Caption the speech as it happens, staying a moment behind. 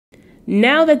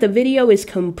Now that the video is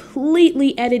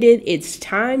completely edited, it's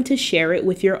time to share it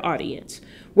with your audience.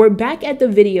 We're back at the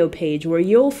video page where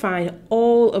you'll find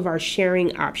all of our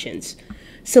sharing options.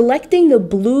 Selecting the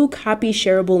blue Copy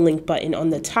Shareable Link button on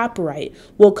the top right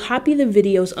will copy the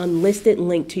video's unlisted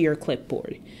link to your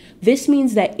clipboard. This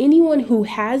means that anyone who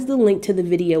has the link to the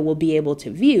video will be able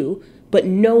to view, but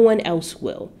no one else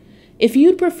will. If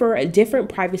you'd prefer a different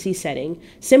privacy setting,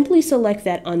 simply select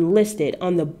that unlisted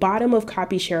on the bottom of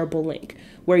Copy Shareable Link,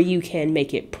 where you can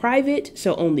make it private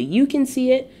so only you can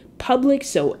see it, public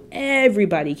so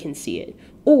everybody can see it,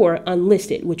 or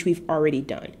unlisted, which we've already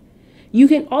done. You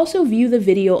can also view the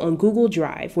video on Google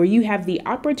Drive, where you have the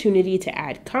opportunity to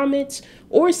add comments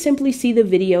or simply see the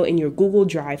video in your Google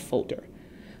Drive folder.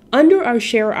 Under our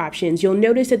share options, you'll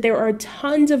notice that there are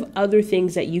tons of other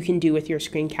things that you can do with your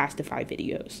Screencastify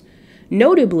videos.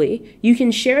 Notably, you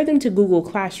can share them to Google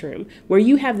Classroom, where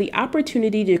you have the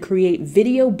opportunity to create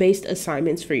video-based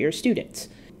assignments for your students.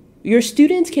 Your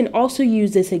students can also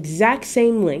use this exact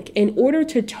same link in order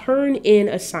to turn in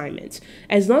assignments.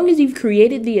 As long as you've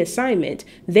created the assignment,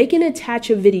 they can attach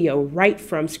a video right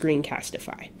from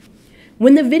Screencastify.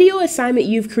 When the video assignment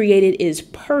you've created is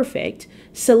perfect,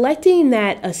 selecting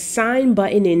that Assign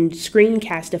button in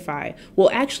Screencastify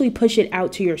will actually push it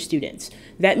out to your students.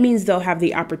 That means they'll have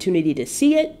the opportunity to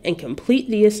see it and complete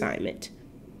the assignment.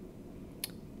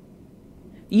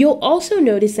 You'll also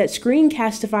notice that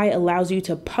Screencastify allows you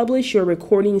to publish your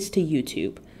recordings to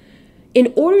YouTube.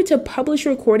 In order to publish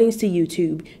recordings to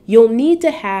YouTube, you'll need to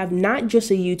have not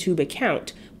just a YouTube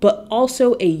account, but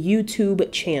also a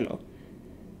YouTube channel.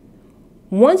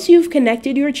 Once you've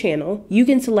connected your channel, you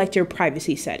can select your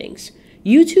privacy settings.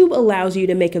 YouTube allows you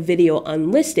to make a video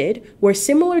unlisted, where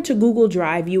similar to Google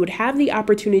Drive, you would have the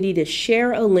opportunity to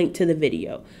share a link to the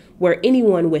video, where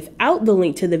anyone without the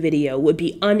link to the video would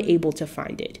be unable to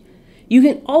find it. You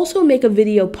can also make a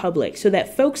video public so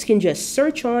that folks can just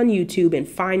search on YouTube and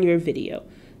find your video.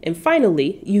 And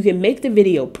finally, you can make the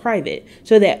video private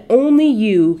so that only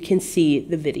you can see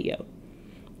the video.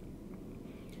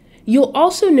 You'll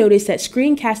also notice that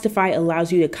Screencastify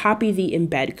allows you to copy the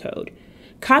embed code.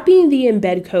 Copying the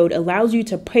embed code allows you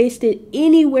to paste it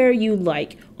anywhere you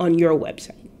like on your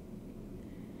website.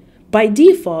 By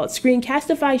default,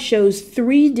 Screencastify shows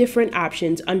 3 different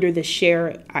options under the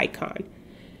share icon.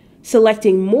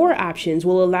 Selecting more options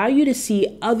will allow you to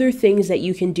see other things that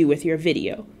you can do with your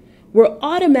video. We're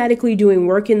automatically doing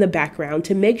work in the background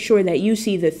to make sure that you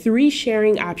see the 3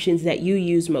 sharing options that you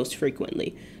use most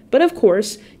frequently. But of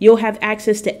course, you'll have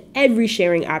access to every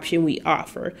sharing option we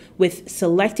offer with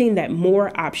selecting that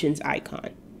More Options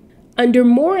icon. Under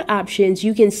More Options,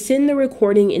 you can send the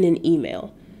recording in an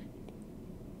email.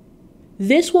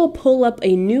 This will pull up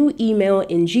a new email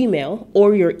in Gmail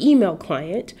or your email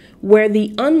client, where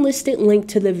the unlisted link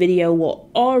to the video will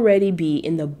already be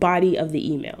in the body of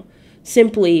the email.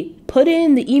 Simply put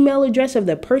in the email address of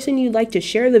the person you'd like to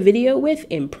share the video with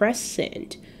and press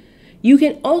send. You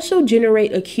can also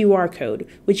generate a QR code,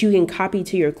 which you can copy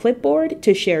to your clipboard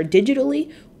to share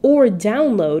digitally, or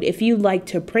download if you'd like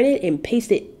to print it and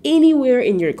paste it anywhere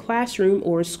in your classroom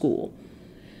or school.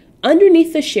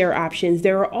 Underneath the share options,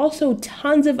 there are also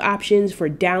tons of options for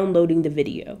downloading the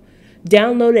video.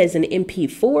 Download as an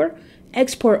MP4,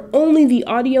 export only the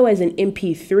audio as an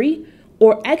MP3,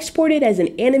 or export it as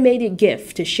an animated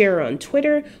GIF to share on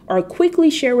Twitter or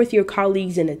quickly share with your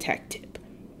colleagues in a tech tip.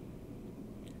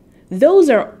 Those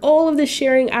are all of the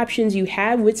sharing options you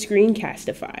have with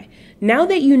Screencastify. Now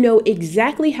that you know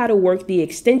exactly how to work the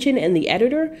extension and the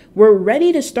editor, we're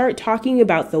ready to start talking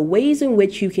about the ways in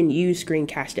which you can use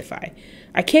Screencastify.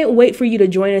 I can't wait for you to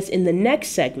join us in the next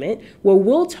segment, where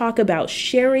we'll talk about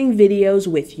sharing videos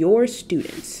with your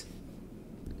students.